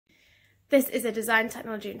This is a design,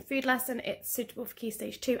 technology and food lesson. It's suitable for Key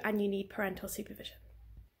Stage 2 and you need parental supervision.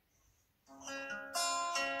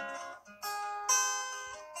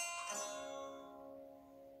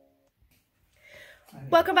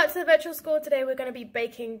 Welcome back to the virtual school. Today we're going to be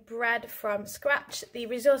baking bread from scratch. The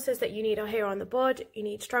resources that you need are here on the board. You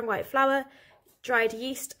need strong white flour, dried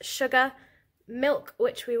yeast, sugar, milk,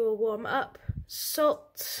 which we will warm up,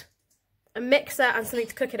 salt, a mixer and something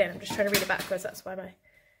to cook it in. I'm just trying to read it backwards, that's why my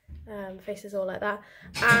face is all like that.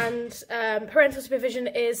 And parental supervision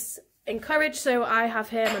is encouraged, so I have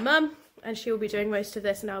here my mum and she will be doing most of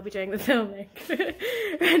this and I'll be doing the filming.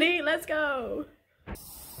 Ready? Let's go!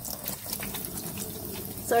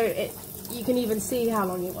 So you can even see how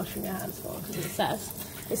long you're washing your hands for, because it says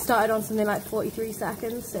it started on something like 43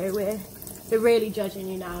 seconds, so we're really judging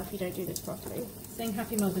you now if you don't do this properly. Sing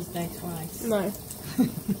Happy Mother's Day twice. No.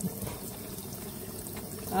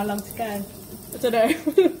 How long to go? I don't know.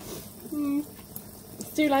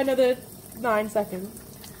 Let's do like another 9 seconds.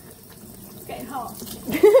 It's getting hot.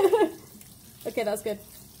 Okay, that's good.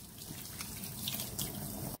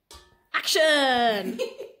 Action!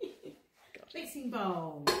 Mixing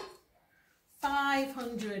bowl.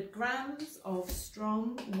 500 grams of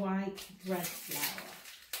strong white bread flour.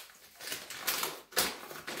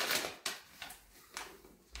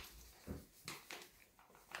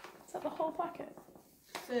 Is that the whole packet?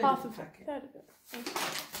 Half of the packet. Third of it. Okay.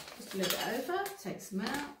 Just a little bit over, take some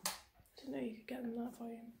out. Didn't know you could get them that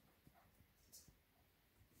volume.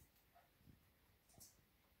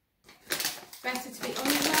 Better to be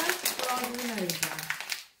under rather than over.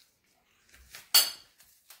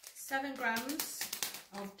 7 grams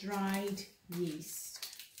of dried yeast.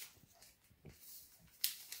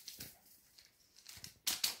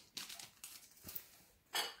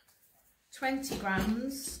 20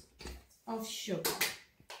 grams of sugar.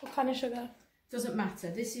 What kind of sugar? Doesn't matter.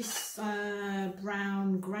 This is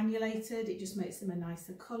brown granulated. It just makes them a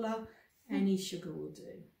nicer colour. Any sugar will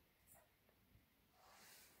do.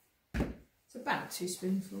 It's about 2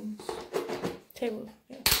 spoonfuls. Table.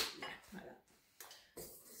 Yeah. Like that.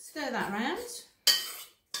 Stir that round.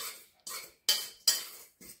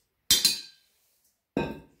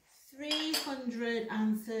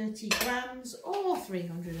 £330 grams or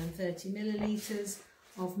 330 millilitres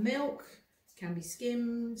of milk. Can be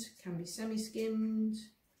skimmed, can be semi-skimmed.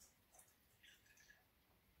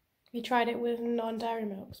 Have you tried it with non-dairy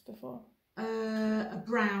milks before? A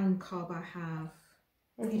brown carb I have.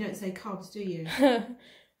 You don't say carbs, do you?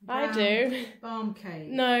 I do. Barm cake.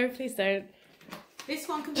 No, please don't. This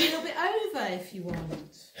one can be a little bit over if you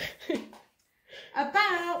want.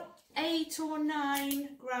 About 8 or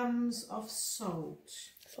 9 grams of salt.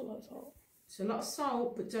 That's a lot of salt. It's a lot of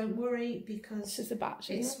salt, but don't worry because It's just a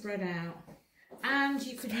batch, it's isn't it? spread out. And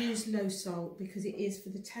you could use low salt because it is for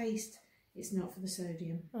the taste, it's not for the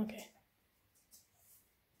sodium. Okay.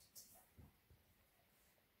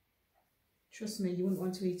 Trust me, you wouldn't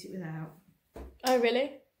want to eat it without. Oh,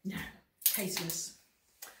 really? No, tasteless.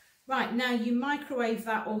 Right, now you microwave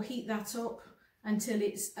that or heat that up until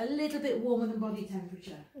it's a little bit warmer than body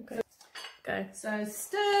temperature. Okay. Go. So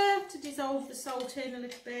stir to dissolve the salt in a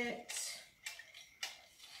little bit.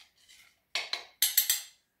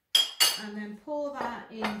 And then pour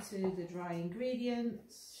that into the dry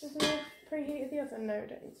ingredients. Doesn't it preheat the oven? No,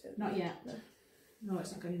 don't need to. Not yet. No. No,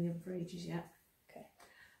 it's not going in the oven for ages yet. Okay.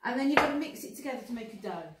 And then you've got to mix it together to make a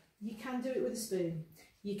dough. You can do it with a spoon.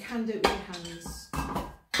 You can do it with your hands.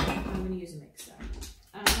 I'm going to use a mixer.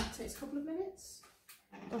 And that takes a couple of minutes.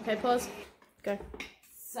 Okay, pause. Go.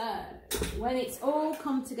 So, when it's all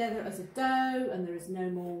come together as a dough and there is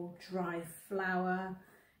no more dry flour,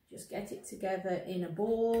 just get it together in a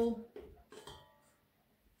ball.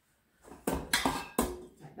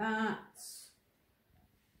 Like that.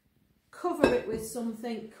 Cover it with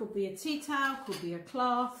something, could be a tea towel, could be a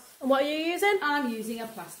cloth. And what are you using? I'm using a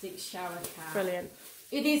plastic shower cap. Brilliant.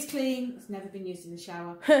 It is clean, it's never been used in the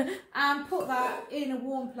shower. And put that in a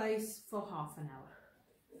warm place for half an hour.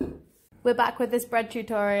 We're back with this bread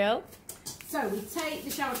tutorial. So we take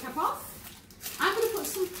the shower cap off. I'm going to put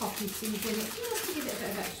some poppy seeds in it just to give it a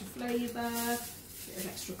bit of extra flavour, a bit of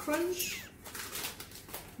extra crunch.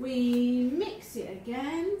 We mix it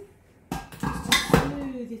again, just to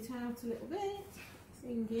smooth it out a little bit.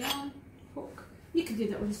 Thingy on, hook. You can do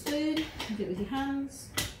that with a spoon, you can do it with your hands.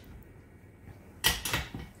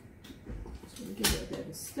 Just give it a bit of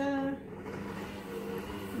a stir.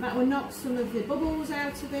 That will knock some of the bubbles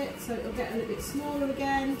out of it, so it'll get a little bit smaller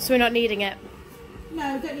again. So we're not kneading it?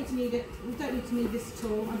 No, don't need to knead it. We don't need to knead this at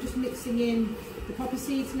all. I'm just mixing in the poppy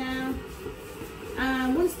seeds now.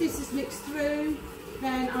 And once this is mixed through,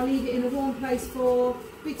 then I'll leave it in a warm place for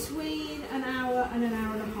between an hour and an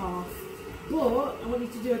hour and a half. But I want you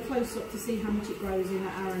to do a close-up to see how much it grows in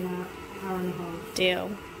that hour and a half. Deal.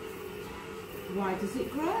 Why does it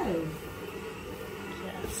grow?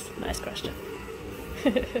 Yes, nice question.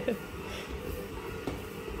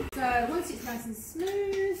 So once it's nice and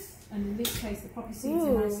smooth, and in this case the poppy seeds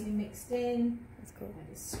are nicely mixed in, that's cool.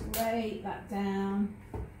 I just scrape that down.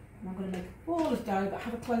 And I'm going to make a ball of dough, but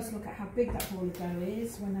have a close look at how big that ball of dough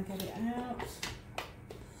is when I get it out.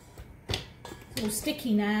 It's all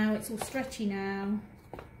sticky now, it's all stretchy now,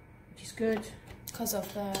 which is good. Because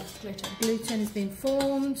of the gluten. Gluten has been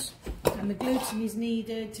formed, and the gluten is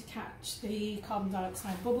needed to catch the carbon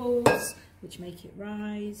dioxide bubbles, which make it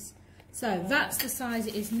rise. So that's the size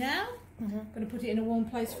it is now. I'm going to put it in a warm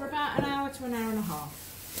place for about an hour to an hour and a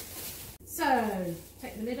half. So,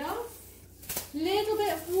 take the lid off. Little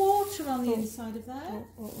bit of water on the inside of that.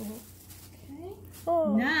 Okay.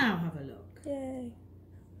 Oh. Now have a look. Yay.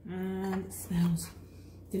 And it smells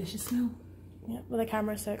delicious smell. Yeah, with a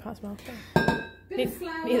camera so it can't smell. Bit of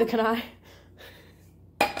flour. Neither can I.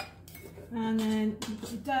 And then you put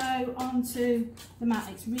the dough onto the mat.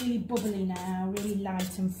 It's really bubbly now, really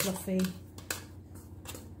light and fluffy.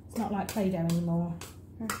 It's not like Play-Doh anymore.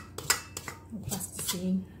 Or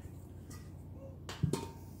plasticine.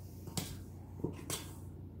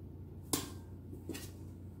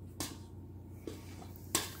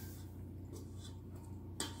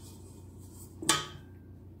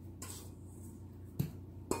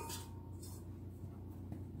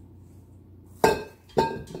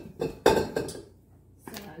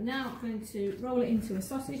 Now I'm going to roll it into a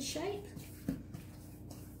sausage shape.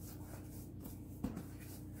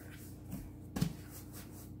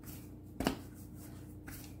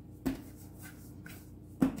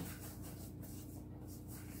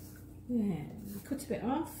 Then cut a bit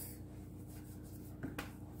off,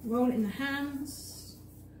 roll it in the hands,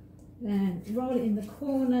 then roll it in the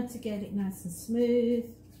corner to get it nice and smooth.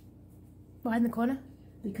 Why in the corner?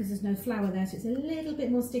 Because there's no flour there, so it's a little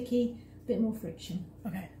bit more sticky, a bit more friction.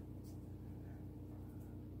 Okay.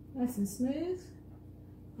 Nice and smooth.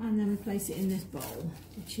 And then we place it in this bowl,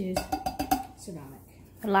 which is ceramic.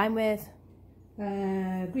 And line with?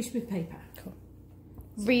 Grease with paper. Cool.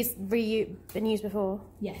 Been used before?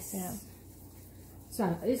 Yes. Yeah.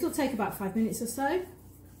 So this will take about 5 minutes or so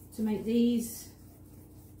to make these,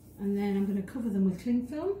 and then I'm going to cover them with cling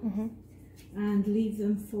film and leave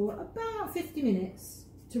them for about 50 minutes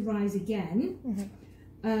to rise again.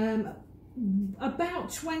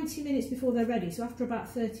 About 20 minutes before they're ready, so after about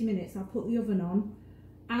 30 minutes I'll put the oven on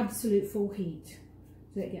absolute full heat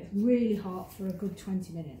so it gets really hot for a good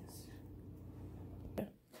 20 minutes.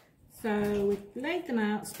 So we've laid them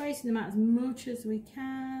out, spacing them out as much as we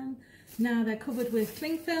can. Now they're covered with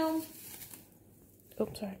cling film. Oh,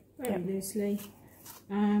 sorry. Very loosely.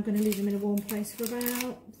 I'm going to leave them in a warm place for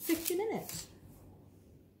about 50 minutes.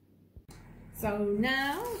 So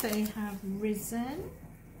now they have risen.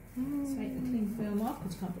 Let's take the cling film off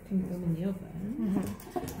because you can't put cling film in the oven.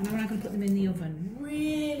 And I'm now going to put them in the oven.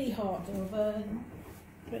 Really hot oven.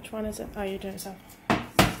 Which one is it? Oh, you're doing it yourself. So,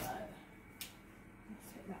 let's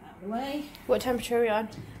take that out of the way. What temperature are we on?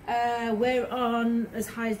 We're on as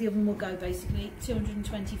high as the oven will go, basically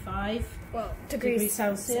 225 degrees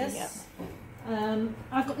Celsius. Yeah.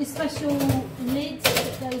 I've got this special lid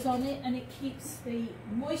that goes on it, and it keeps the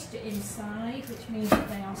moisture inside, which means that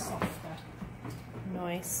they are softer.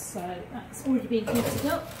 Nice. So that's already been heated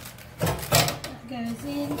up. That goes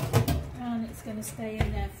in, and it's going to stay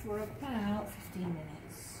in there for about 15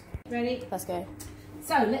 minutes. Ready? Let's go.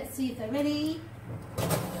 So let's see if they're ready.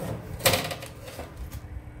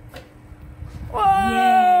 Whoa!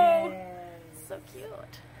 Yeah. So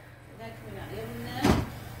cute. They're coming out of the oven now.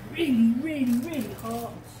 Really, really, really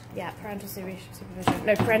hot. Yeah, parental supervision.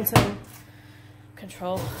 No, parental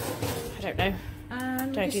control. I don't know.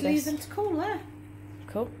 And don't just do leave this. them to cool there.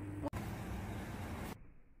 Cool.